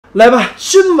来吧，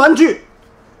新玩具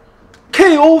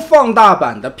KO 放大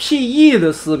版的 PE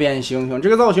的四变猩猩，这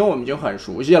个造型我们已经很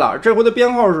熟悉了。这回的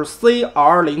编号是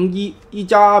CR01， 一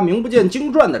家名不见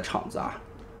经传的厂子啊。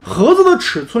盒子的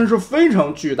尺寸是非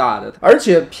常巨大的，而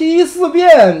且 PE 四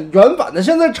变原版的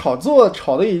现在炒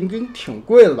的已经挺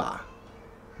贵了吧？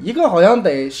一个好像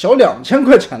得小2000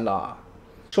块钱了。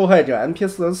受害者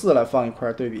MP44来放一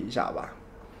块对比一下吧。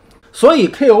所以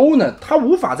KO 呢，它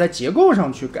无法在结构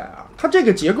上去改啊，它这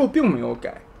个结构并没有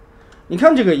改。你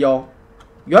看这个腰，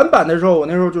原版的时候我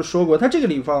那时候就说过，它这个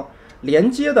地方连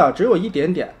接的只有一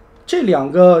点点，这两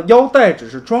个腰带只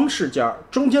是装饰件，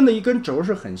中间的一根轴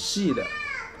是很细的。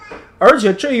而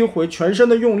且这一回全身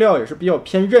的用料也是比较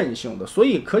偏韧性的，所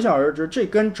以可想而知，这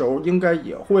根轴应该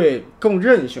也会更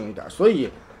韧性一点，所以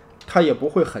它也不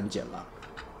会很紧了。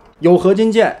有合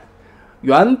金件，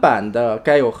原版的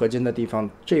该有合金的地方，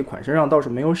这一款身上倒是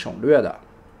没有省略的。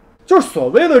就是所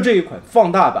谓的这一款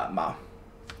放大版吧，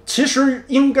其实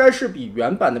应该是比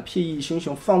原版的 PE 猩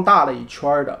猩放大了一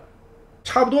圈的，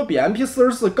差不多比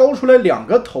MP44高出来2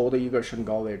个头的一个身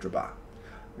高位置吧。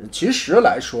其实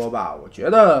来说吧，我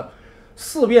觉得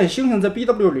四变猩猩在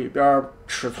BW 里边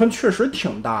尺寸确实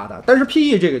挺大的，但是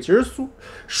PE 这个其实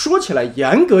说起来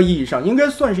严格意义上应该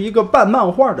算是一个半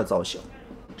漫画的造型。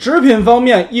纸品方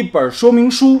面，一本说明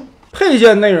书，配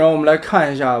件内容我们来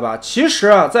看一下吧。其实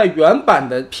啊，在原版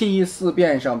的 PE 四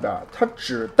变上边，它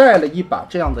只带了一把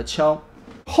这样的枪，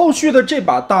后续的这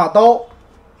把大刀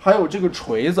还有这个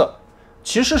锤子，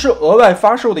其实是额外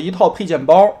发售的一套配件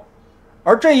包。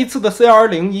而这一次的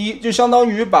CR01 就相当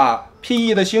于把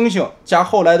PE 的猩猩加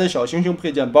后来的小猩猩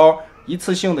配件包一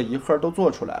次性的一盒都做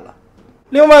出来了。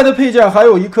另外的配件还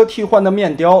有一颗替换的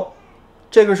面雕，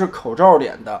这个是口罩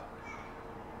脸的，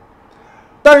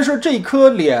但是这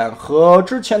颗脸和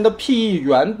之前的 PE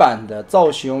原版的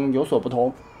造型有所不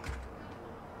同。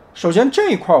首先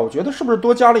这一块我觉得是不是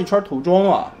多加了一圈涂装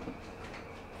啊？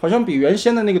好像比原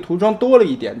先的那个涂装多了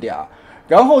一点点啊。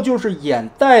然后就是眼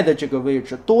袋的这个位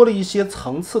置多了一些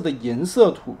层次的银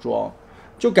色涂装，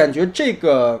就感觉这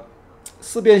个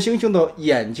四变猩猩的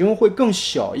眼睛会更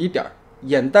小一点，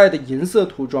眼袋的银色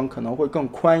涂装可能会更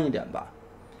宽一点吧。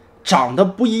长得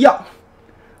不一样，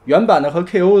原版的和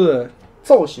KO 的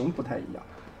造型不太一样。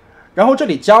然后这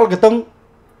里加了个灯，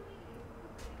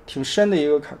挺深的一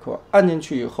个卡扣，按进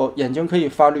去以后眼睛可以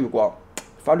发绿光，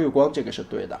发绿光这个是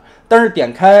对的，但是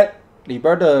点开里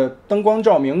边的灯光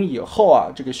照明以后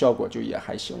啊，这个效果就也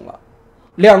还行了。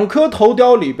2颗头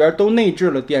雕里边都内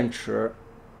置了电池，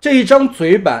这一张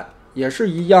嘴板也是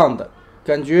一样的，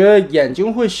感觉眼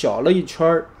睛会小了一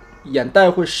圈，眼袋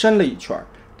会深了一圈，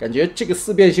感觉这个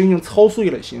四变猩猩操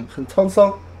碎了心，很沧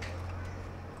桑。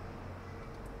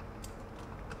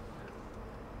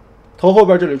头后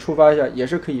边这里触发一下也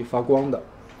是可以发光的。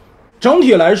整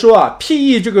体来说啊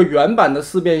 ，PE 这个原版的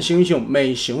四变猩猩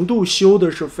美型度修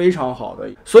的是非常好的，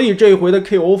所以这一回的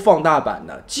KO 放大版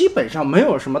呢，基本上没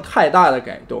有什么太大的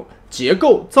改动，结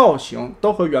构、造型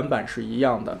都和原版是一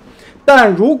样的。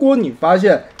但如果你发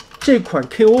现这款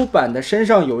KO 版的身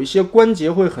上有一些关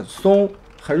节会很松、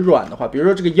很软的话，比如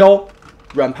说这个腰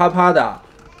软趴趴的，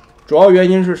主要原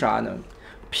因是啥呢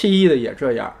 ？PE 的也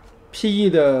这样 ，PE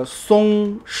的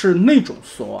松是那种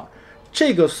松啊。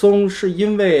这个松是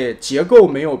因为结构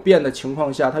没有变的情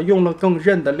况下，它用了更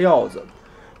韧的料子，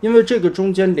因为这个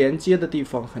中间连接的地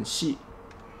方很细。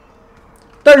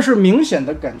但是明显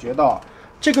的感觉到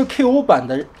这个 KO 版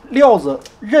的料子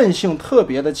韧性特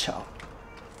别的强，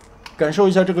感受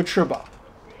一下这个翅膀。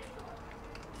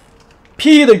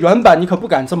PE 的原版你可不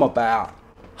敢这么掰啊，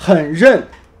很韧，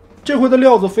这回的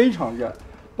料子非常韧，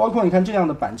包括你看这样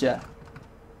的板件，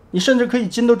你甚至可以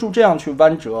禁得住这样去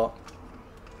弯折。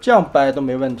这样掰都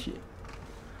没问题，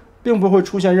并不会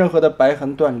出现任何的白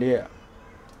痕断裂。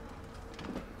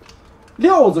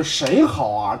料子谁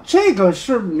好啊？这个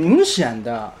是明显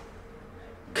的。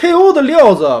KO 的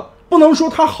料子不能说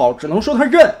它好，只能说它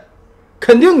韧，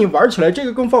肯定你玩起来这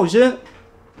个更放心。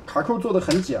卡扣做的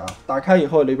很紧啊，打开以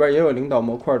后里边也有领导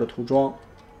模块的涂装，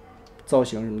造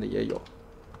型什么的也有。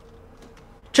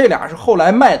这俩是后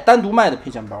来单独卖的配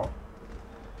件包。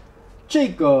这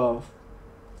个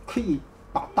可以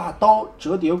把大刀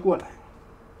折叠过来，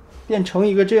变成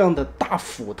一个这样的大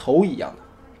斧头一样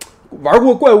的。玩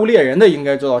过怪物猎人的应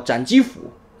该知道，斩击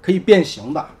斧可以变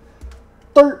形的，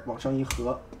嘚儿往上一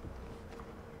合，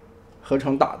合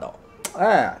成大刀，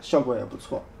哎，效果也不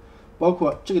错。包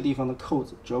括这个地方的扣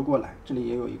子折过来，这里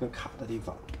也有一个卡的地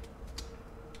方，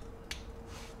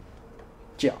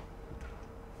这样。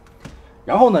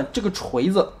然后呢，这个锤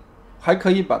子还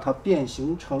可以把它变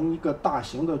形成一个大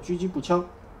型的狙击步枪。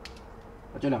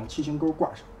把这2个7星钩挂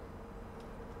上，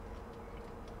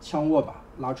枪握把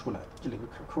拉出来，这里有个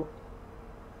卡扣。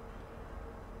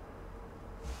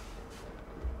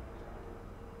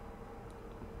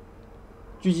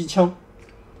狙击枪，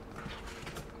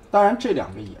当然这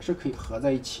两个也是可以合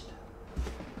在一起的。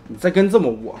你再跟这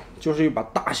么握，就是一把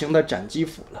大型的斩击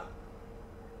斧了。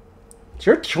其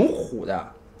实挺虎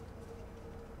的，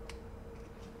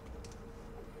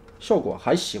效果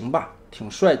还行吧，挺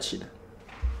帅气的。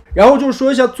然后就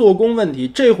说一下做工问题，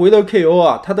这回的 KO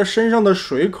啊，它的身上的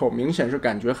水口明显是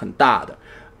感觉很大的，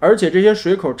而且这些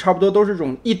水口差不多都是这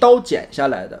种一刀剪下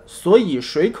来的，所以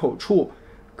水口处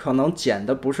可能剪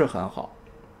的不是很好。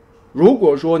如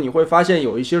果说你会发现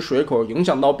有一些水口影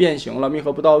响到变形了，密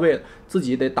合不到位，自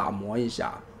己得打磨一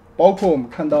下。包括我们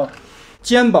看到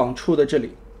肩膀处的这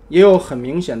里也有很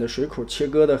明显的水口切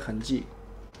割的痕迹。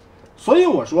所以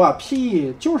我说啊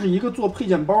 ，PE 就是一个做配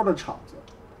件包的厂子，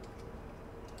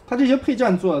它这些配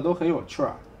件做的都很有趣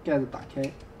啊。盖子打开，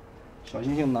小猩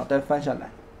猩脑袋翻下来，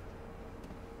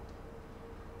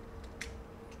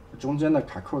中间的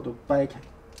卡扣都掰开，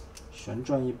旋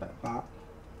转180。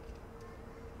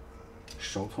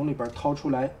手从里边掏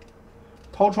出来，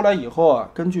掏出来以后啊，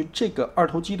根据这个二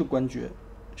头肌的关节，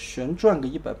旋转个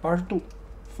180度，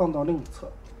放到另一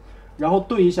侧，然后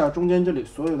对一下中间这里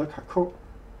所有的卡扣，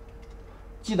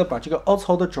记得把这个凹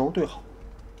槽的轴对好，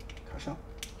卡上。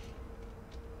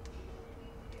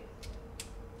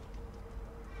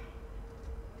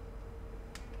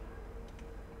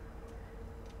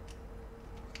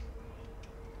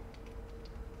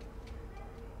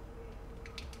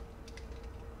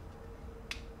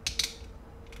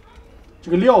这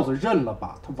个料子认了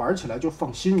吧，它玩起来就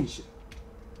放心一些。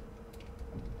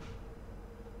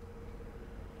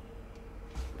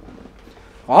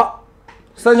好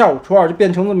，3下5除2就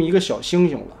变成这么一个小猩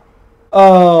猩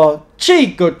了。这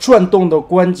个转动的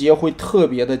关节会特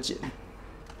别的紧，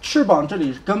翅膀这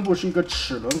里根部是一个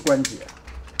齿轮关节，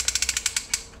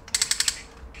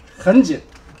很紧。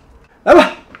来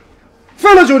吧。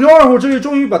费了9牛2虎之力，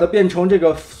终于把它变成这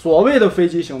个所谓的飞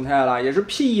机形态了，也是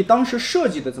PE 当时设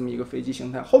计的这么一个飞机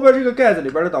形态。后边这个盖子里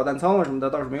边的导弹舱啊什么的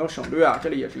倒是没有省略啊，这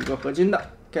里也是一个合金的，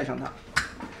盖上它。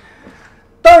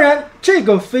当然，这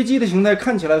个飞机的形态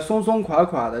看起来松松垮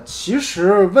垮的，其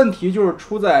实问题就是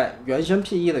出在原先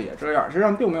PE 的也这样，身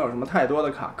上并没有什么太多的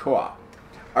卡扣啊，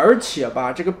而且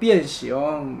吧，这个变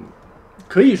形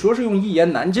可以说是用一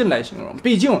言难尽来形容，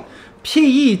毕竟。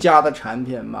PE 家的产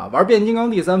品嘛，玩变形金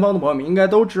刚第三方的朋友们应该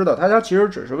都知道，他家其实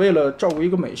只是为了照顾一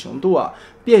个美型度啊，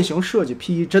变形设计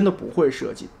PE 真的不会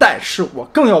设计。但是我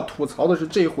更要吐槽的是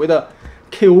这一回的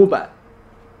KO 版，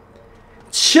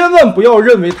千万不要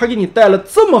认为他给你带了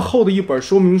这么厚的一本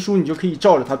说明书，你就可以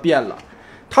照着它变了。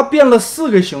他变了4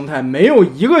个形态，没有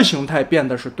一个形态变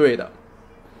的是对的。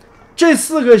这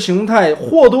4个形态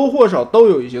或多或少都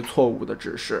有一些错误的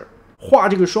指示。画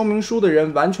这个说明书的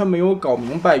人完全没有搞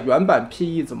明白原版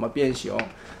PE 怎么变形，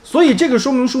所以这个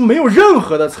说明书没有任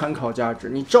何的参考价值。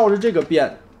你照着这个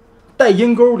变，带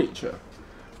阴沟里去，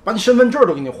把你身份证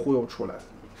都给你忽悠出来。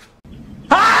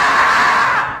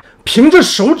凭着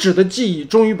手指的记忆，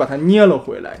终于把它捏了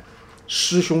回来，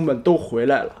师兄们都回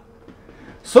来了。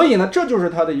所以呢，这就是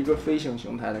它的一个飞行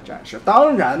形态的展示。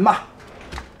当然嘛，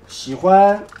喜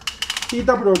欢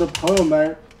PW 的朋友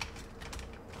们。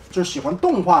就喜欢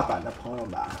动画版的朋友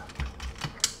们，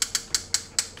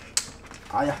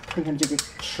哎呀，看看这个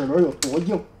齿轮有多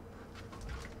硬，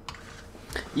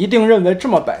一定认为这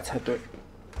么摆才对。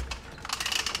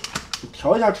你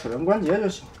调一下齿轮关节就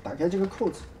行，打开这个扣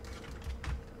子。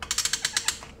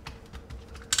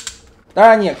当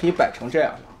然，你也可以摆成这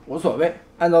样的，无所谓，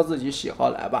按照自己喜好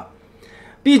来吧。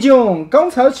毕竟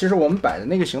刚才其实我们摆的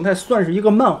那个形态算是一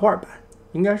个漫画版，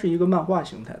应该是一个漫画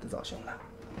形态的造型了。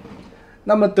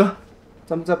那么得，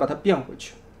咱们再把它变回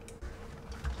去，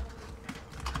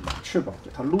把翅膀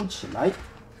给它撸起来。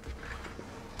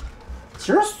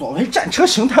其实所谓战车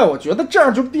形态，我觉得这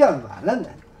样就变完了呢。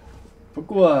不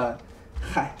过，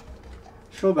嗨，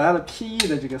说白了 ，PE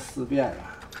的这个4变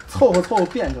啊，凑合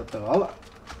变就得了。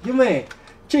因为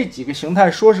这几个形态，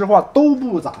说实话都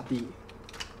不咋地，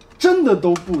真的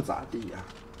都不咋地呀。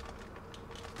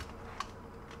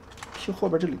P 后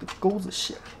边这里的钩子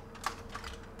卸开。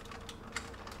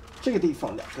这个地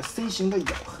方2个 C 型的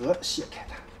咬合卸开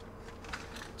它，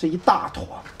这一大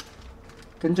坨，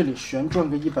跟这里旋转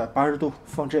个180度，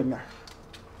放这面，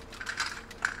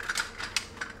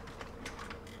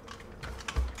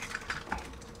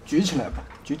举起来吧，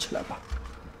举起来吧，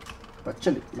把这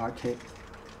里拉开，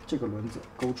这个轮子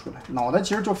勾出来，脑袋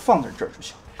其实就放在这儿就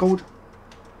行，勾着，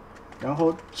然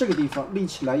后这个地方立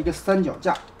起来一个3脚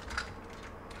架，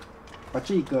把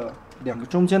这个2个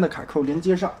中间的卡扣连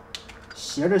接上。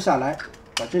斜着下来，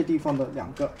把这地方的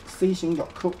2个 C 型咬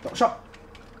扣咬上，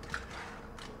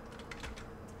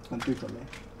看对准没？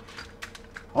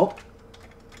好，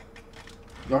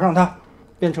咬上它，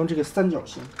变成这个三角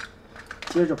形。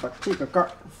接着把这个盖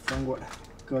翻过来，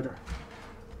搁这儿。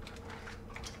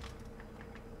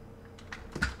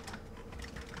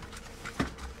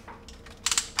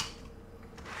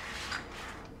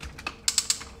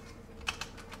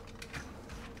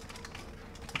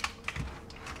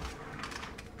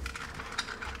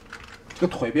这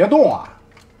个腿别动啊，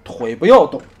腿不要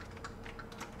动，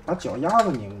把脚丫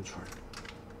子拧一圈，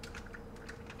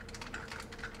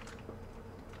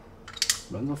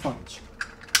轮子放进去。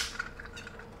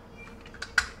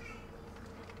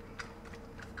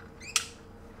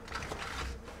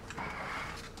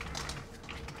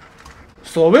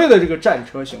所谓的这个战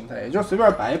车形态，也就随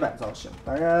便摆一摆造型，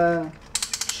当然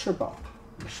翅膀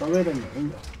稍微的扭一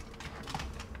扭。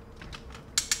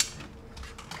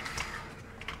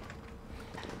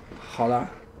好了，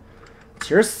其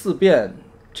实4变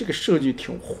这个设计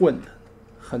挺混的，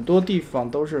很多地方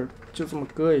都是就这么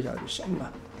搁一下就行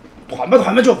了，团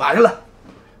吧就完了。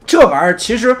这玩意儿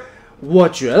其实我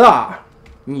觉得啊，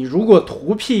你如果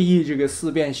图 PE 这个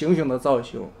4变猩猩的造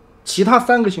型，其他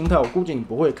3个形态我估计你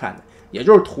不会看的，也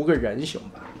就是图个人形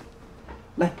吧。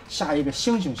来，下一个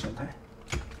猩猩形态，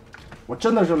我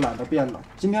真的是懒得变了，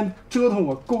今天折腾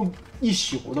我够一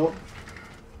宿都。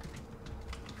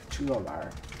这玩意儿。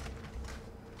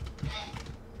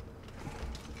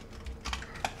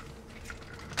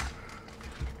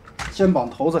肩膀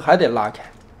头子还得拉开，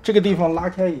这个地方拉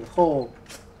开以后，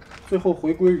最后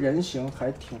回归人形还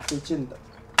挺费劲的，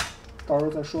到时候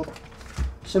再说吧。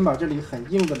先把这里很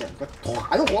硬的2个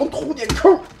弹簧凸点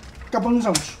扣嘎嘣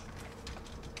上去。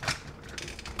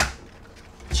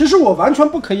其实我完全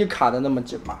不可以卡的那么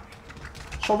紧嘛，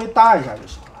稍微搭一下就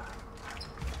行了。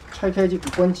拆开这个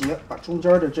关节，把中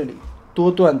间的这里多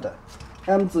段的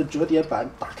M 字折叠板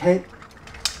打开，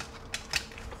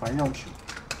团上去。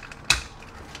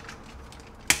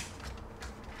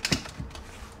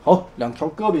好，2条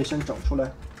胳膊先整出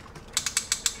来，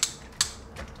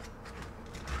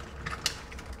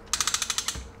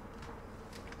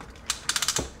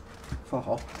放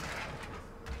好，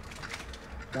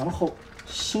然后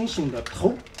猩猩的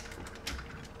头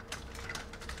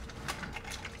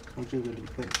从这个里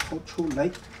边掏出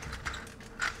来，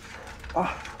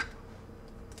啊，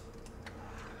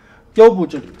腰部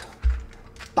这里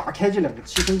打开这2个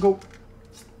7分钩。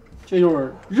这就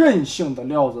是韧性的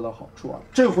料子的好处啊！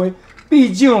这回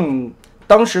毕竟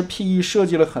当时 PE 设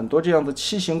计了很多这样的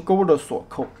7型钩的锁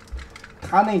扣，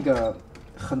它那个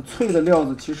很脆的料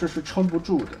子其实是撑不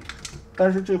住的，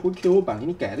但是这回 KO 版给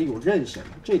你改的有韧性，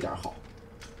这点好，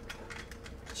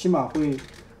起码会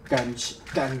感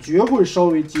觉会稍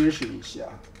微结实一些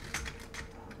啊。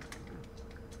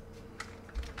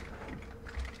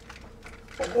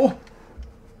哦。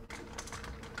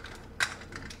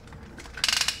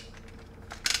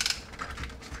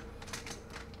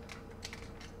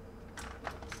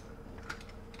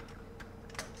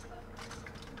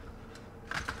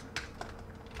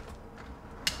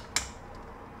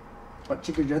把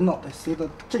这个人脑袋塞到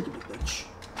这个里边去，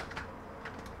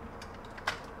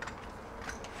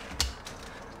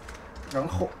然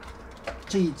后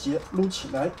这一节撸起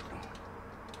来，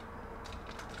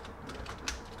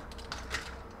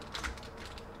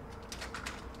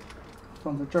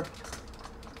放在这儿，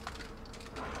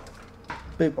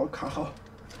背包卡好，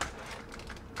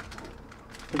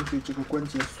根据这个关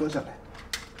节缩下来，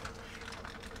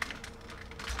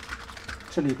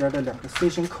这里边的2个 C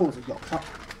型扣子咬上。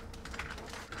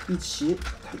一起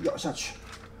它咬下去，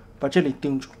把这里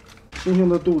定住。猩猩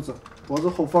的肚子、脖子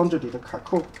后方这里的卡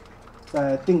扣，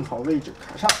再定好位置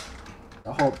卡上，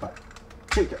然后把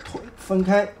这个腿分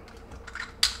开，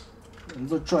轮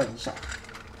子转一下，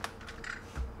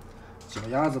脚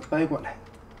丫子掰过来。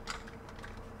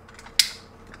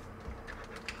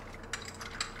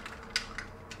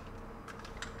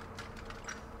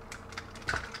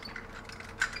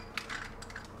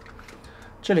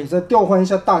这里再调换一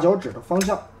下大脚趾的方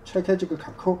向，拆开这个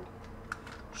卡扣，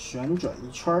旋转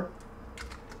一圈，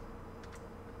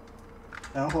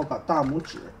然后把大拇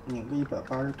指拧个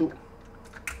180度，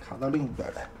卡到另一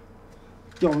边来，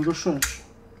调一个顺序。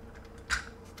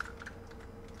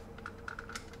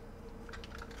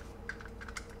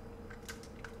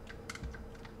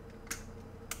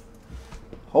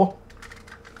好，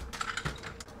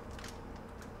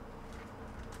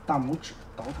大拇指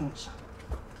倒腾一下。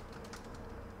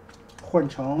换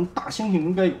成大猩猩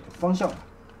应该有的方向，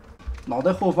脑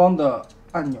袋后方的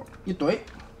按钮一怼，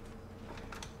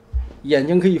眼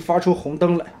睛可以发出红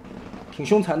灯来，挺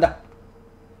凶残的。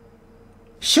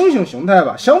猩猩形态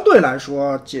吧，相对来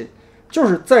说就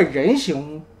是在人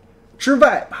形之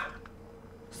外吧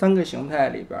，3个形态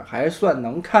里边还算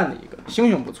能看的一个。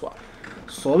猩猩不错，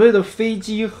所谓的飞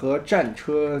机和战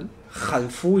车很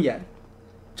敷衍，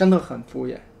真的很敷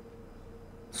衍，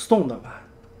送的吧。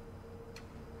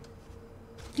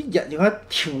这眼睛还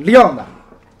挺亮的，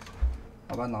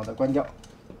好吧，脑袋关掉。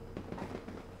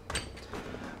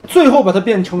最后把它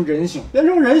变成人形，变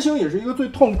成人形也是一个最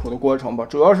痛苦的过程吧，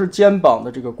主要是肩膀的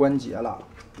这个关节了。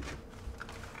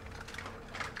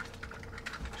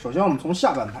首先我们从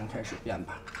下半盘开始变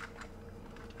吧，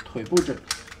腿部这里，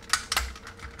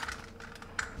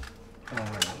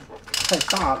太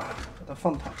大了，把它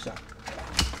放躺下。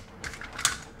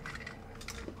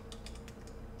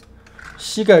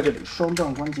膝盖这里双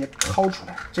杖关节掏出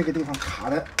来，这个地方卡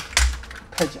的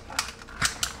太紧了。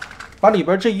把里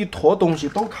边这一坨东西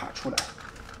都卡出来，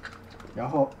然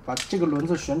后把这个轮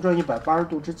子旋转180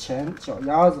度之前，脚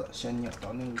丫子先扭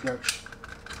到那一边去。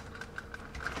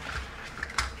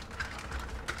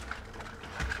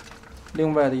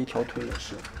另外的一条腿也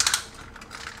是。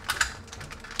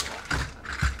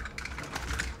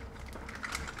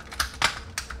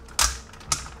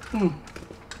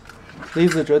Z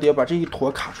字折叠把这一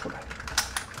坨卡出来。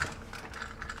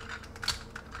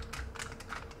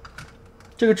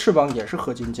这个翅膀也是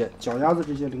合金件，脚丫子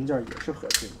这些零件也是合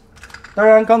金。当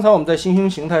然，刚才我们在猩猩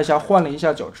形态下换了一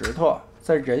下脚趾头，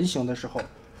在人形的时候，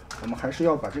我们还是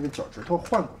要把这个脚趾头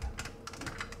换过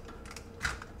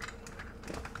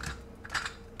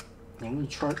来，拧一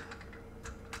圈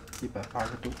，180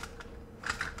度，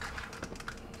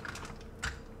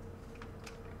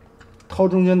掏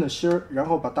中间的芯儿，然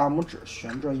后把大拇指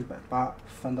旋转180，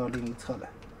翻到另一侧来。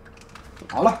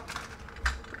好了。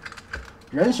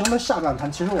人形的下半盘，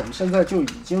其实我们现在就已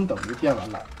经等于变完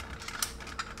了。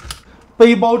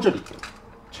背包这里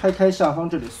拆开下方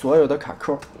这里所有的卡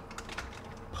扣，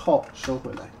套收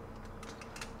回来。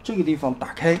这个地方打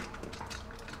开，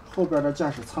后边的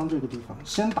驾驶舱这个地方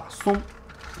先打松，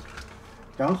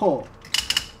然后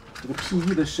这个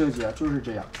PE 的设计啊就是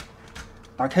这样，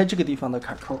打开这个地方的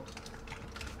卡扣，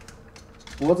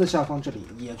脖子下方这里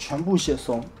也全部卸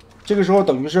松。这个时候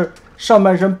等于是上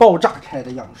半身爆炸开的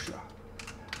样式啊。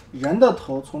人的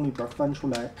头从里边翻出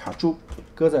来，卡住，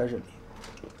搁在这里。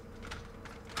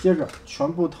接着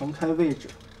全部腾开位置，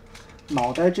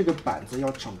脑袋这个板子要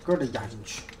整个的压进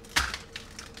去，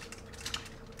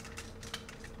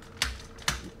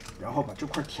然后把这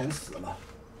块填死了。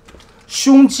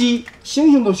胸肌，猩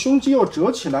猩的胸肌要折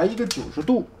起来一个90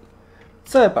度，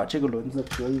再把这个轮子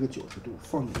折一个90度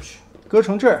放进去，搁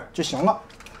成这样就行了。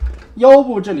腰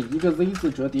部这里一个 Z 字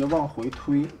折叠往回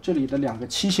推，这里的2个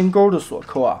7星钩的锁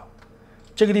扣啊，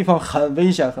这个地方很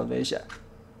危险，很危险。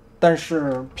但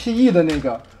是 PE 的那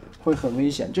个会很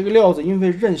危险，这个料子因为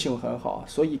韧性很好，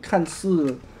所以看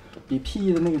似比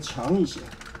PE 的那个强一些。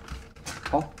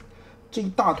好，这一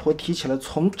大坨提起来，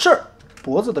从这儿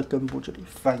脖子的根部这里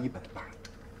翻180，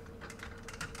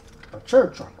把这儿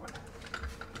转过来，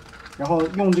然后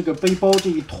用这个背包这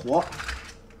一坨。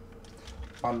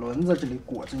把轮子这里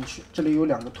裹进去，这里有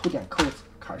2个凸点扣子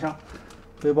卡上，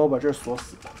背包把这锁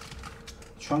死了，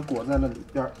全裹在了里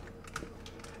边。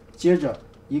接着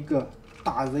一个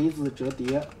大 Z 字折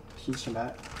叠提起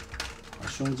来，把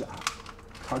胸甲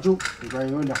卡住，里边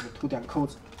也有2个凸点扣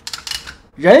子。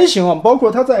人形啊，包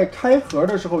括它在开盒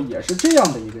的时候也是这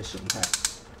样的一个形态。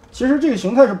其实这个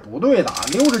形态是不对的啊，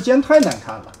溜着肩太难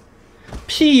看了。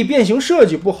PE 变形设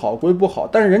计不好归不好，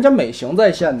但是人家美型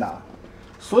在线呐。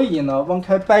所以呢，往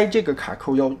开掰这个卡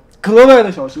扣要格外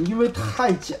的小心，因为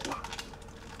太紧了。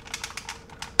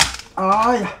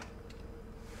哎呀，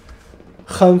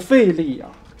很费力呀。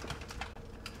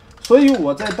所以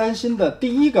我在担心的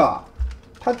第一个，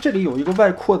它这里有一个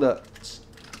外扩的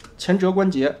前折关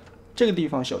节，这个地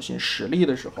方小心使力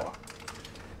的时候啊。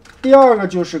第二个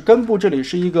就是根部这里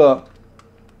是一个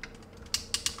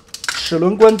齿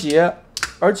轮关节，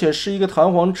而且是一个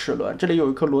弹簧齿轮，这里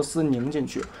有一颗螺丝拧进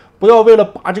去。不要为了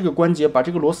拔这个关节把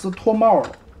这个螺丝脱帽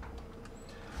了。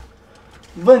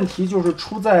问题就是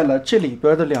出在了这里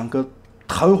边的2个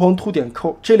弹簧凸点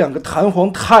扣，这2个弹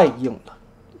簧太硬了，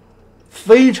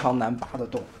非常难拔得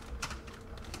动。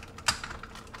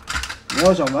你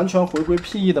要想完全回归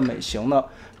PE 的美型呢，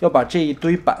要把这一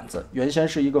堆板子原先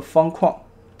是一个方框，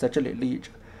在这里立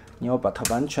着，你要把它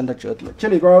完全的折叠。这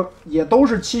里边也都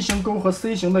是7星钩和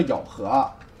C 型的咬合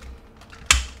啊。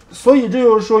所以这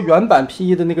就是说，原版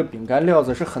PE 的那个饼干料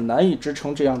子是很难以支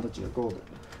撑这样的结构的。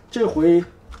这回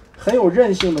很有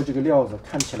韧性的这个料子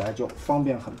看起来就方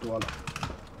便很多了。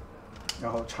然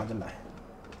后插进来，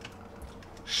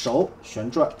手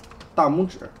旋转，大拇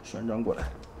指旋转过来，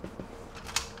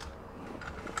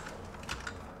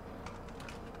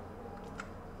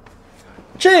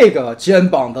这个肩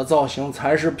膀的造型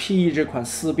才是 PE 这款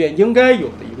四变应该有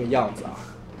的一个样子啊。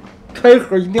开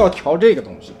盒一定要调这个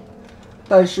东西，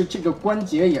但是这个关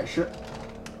节也是。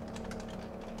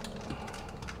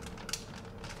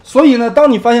所以呢，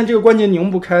当你发现这个关节拧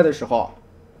不开的时候，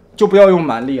就不要用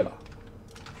蛮力了，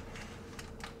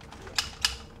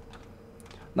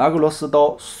拿个螺丝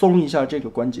刀松一下这个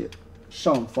关节，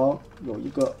上方有一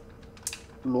个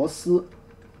螺丝，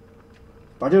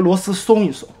把这个螺丝松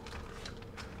一松，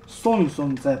松一松，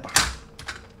你再拔，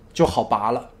就好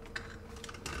拔了。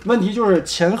问题就是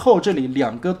前后这里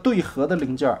两个对合的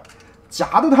零件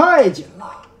夹得太紧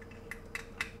了。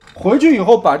回去以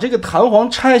后把这个弹簧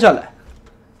拆下来，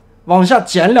往下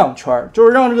剪2圈，就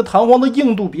是让这个弹簧的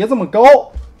硬度别这么高，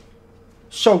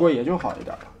效果也就好一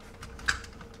点了。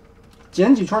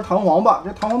剪几圈弹簧吧，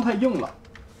这弹簧太硬了。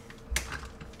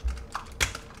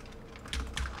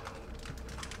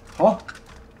好，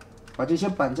把这些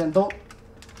板件都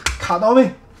卡到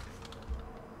位，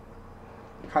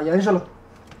卡严实了，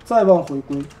再往回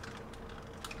归。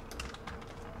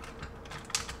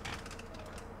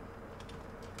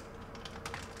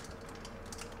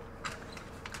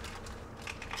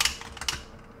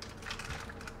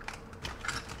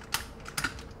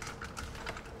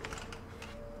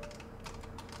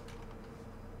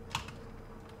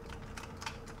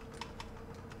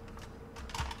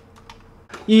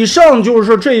以上就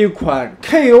是这一款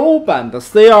KO 版的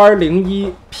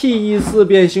CR01 PE 4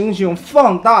变猩猩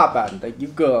放大版的一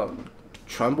个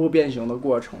全部变形的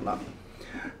过程了。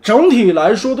整体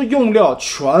来说的用料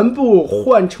全部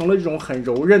换成了这种很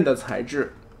柔韧的材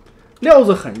质，料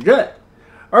子很韧，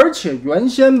而且原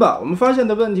先吧，我们发现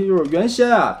的问题就是原先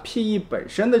啊 PE 本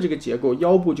身的这个结构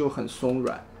腰部就很松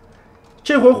软，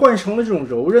这回换成了这种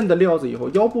柔韧的料子以后，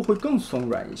腰部会更松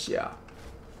软一些啊。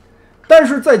但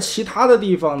是在其他的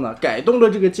地方呢，改动了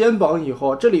这个肩膀以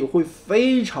后，这里会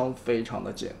非常非常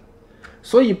的紧，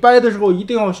所以掰的时候一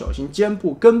定要小心肩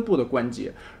部根部的关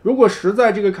节。如果实在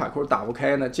这个卡扣打不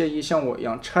开呢，建议像我一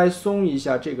样拆松一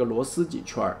下这个螺丝几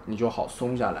圈，你就好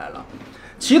松下来了。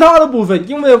其他的部分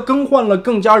因为更换了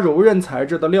更加柔韧材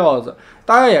质的料子，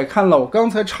大家也看了，我刚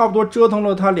才差不多折腾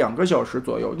了它2个小时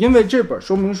左右，因为这本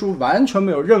说明书完全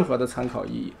没有任何的参考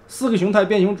意义，4个形态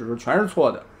变形指数全是错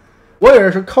的。我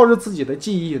也是靠着自己的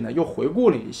记忆呢，又回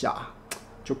顾了一下，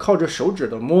就靠着手指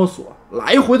的摸索，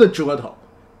来回的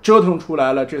折腾出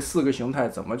来了这4个形态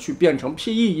怎么去变成 PE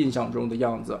印象中的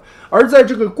样子。而在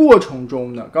这个过程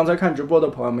中呢，刚才看直播的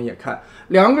朋友们也看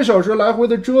，2个小时来回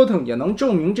的折腾，也能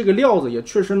证明这个料子也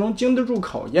确实能经得住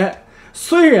考验。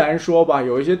虽然说吧，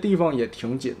有一些地方也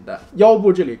挺紧的，腰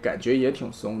部这里感觉也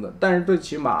挺松的，但是最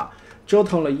起码折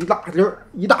腾了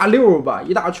一大溜吧，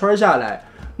一大圈下来，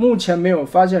目前没有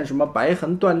发现什么白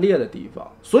痕断裂的地方，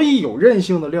所以有韧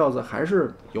性的料子还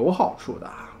是有好处的。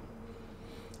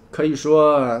可以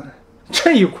说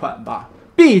这一款吧，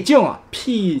毕竟啊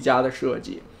PE 家的设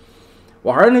计，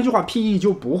我还是那句话 ，PE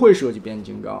就不会设计变形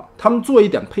金刚，他们做一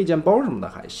点配件包什么的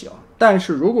还行。但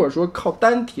是如果说靠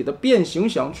单体的变形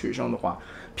想取胜的话，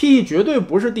 PE 绝对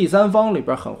不是第三方里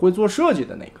边很会做设计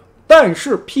的那个，但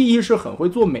是 PE 是很会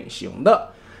做美型的。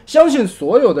相信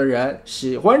所有的人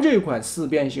喜欢这款4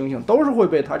变猩猩，都是会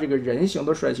被它这个人形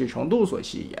的帅气程度所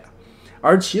吸引。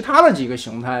而其他的几个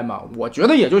形态嘛，我觉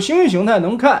得也就猩猩形态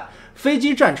能看，飞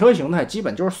机战车形态基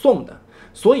本就是送的。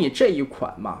所以这一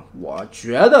款嘛，我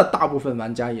觉得大部分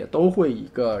玩家也都会以一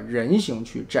个人形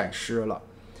去战尸了。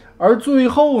而最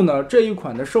后呢，这一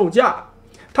款的售价，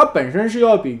它本身是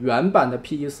要比原版的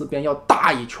PE 4变要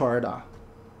大一圈的，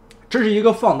这是一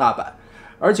个放大版。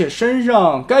而且身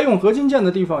上该用合金件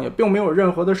的地方也并没有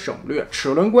任何的省略，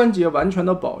齿轮关节完全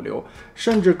的保留，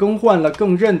甚至更换了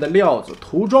更韧的料子，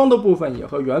涂装的部分也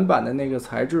和原版的那个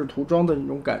材质涂装的那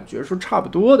种感觉是差不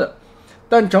多的。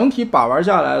但整体把玩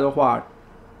下来的话，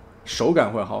手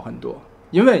感会好很多，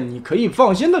因为你可以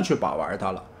放心的去把玩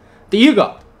它了。第一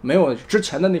个，没有之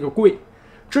前的那个贵，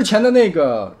之前的那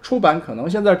个出版可能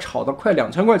现在炒到快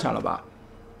2000块钱了吧。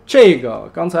这个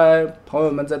刚才朋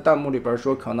友们在弹幕里边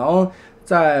说，可能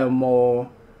在某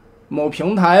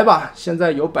平台吧，现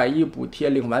在有100亿补贴，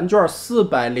领完券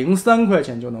403块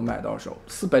钱就能买到手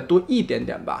，400多一点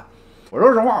点吧。我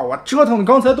说实话，我折腾的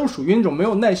刚才都属于那种没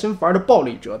有耐心玩的暴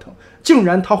力折腾，竟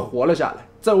然它活了下来，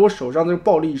在我手上这个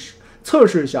暴力测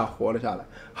试下活了下来，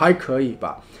还可以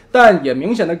吧。但也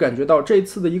明显的感觉到这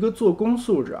次的一个做工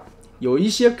素质啊，有一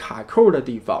些卡扣的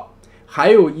地方，还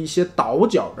有一些倒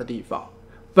角的地方。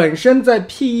本身在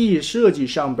PE 设计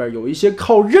上边有一些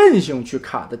靠韧性去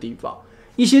卡的地方，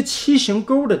一些畸形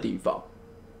钩的地方，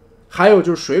还有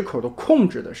就是水口的控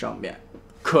制的上面，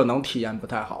可能体验不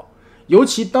太好。尤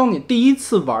其当你第一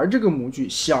次玩这个模具，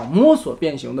想摸索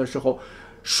变形的时候，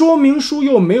说明书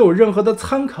又没有任何的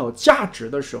参考价值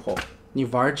的时候，你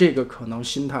玩这个可能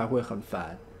心态会很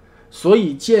烦。所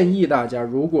以建议大家，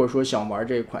如果说想玩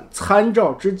这款，参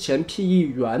照之前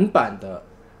PE 原版的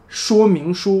说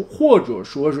明书，或者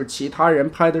说是其他人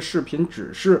拍的视频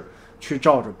指示去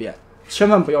照着变，千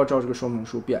万不要照这个说明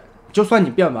书变，就算你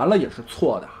变完了也是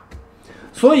错的。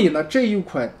所以呢，这一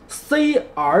款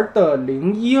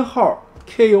CR01号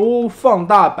KO 放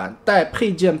大版带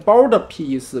配件包的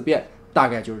PE 四变大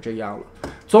概就是这样了。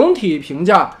总体评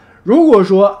价，如果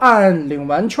说按领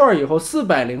完券以后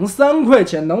403块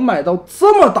钱能买到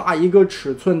这么大一个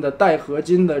尺寸的带合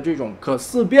金的这种可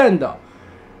四变的，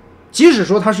即使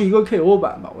说它是一个 KO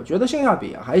版吧，我觉得性价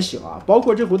比还行啊。包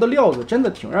括这回的料子真的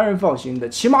挺让人放心的，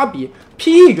起码比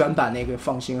PE 原版那个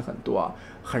放心很多啊，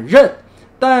很韧。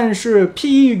但是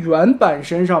PE 原版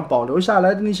身上保留下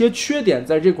来的那些缺点，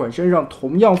在这款身上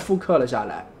同样复刻了下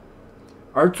来。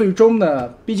而最终呢，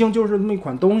毕竟就是那么一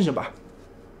款东西吧，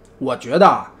我觉得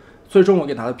啊，最终我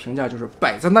给它的评价就是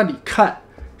摆在那里看，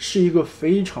是一个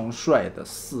非常帅的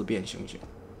四变猩猩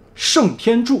圣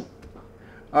天柱。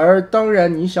而当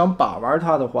然你想把玩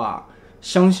它的话，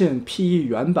相信 PE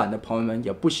原版的朋友们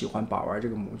也不喜欢把玩这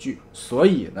个模具，所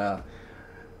以呢，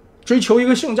追求一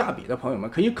个性价比的朋友们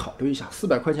可以考虑一下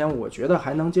，400块钱我觉得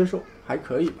还能接受，还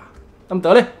可以吧。那么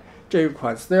得嘞，这一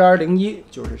款 CR01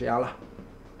 就是这样了。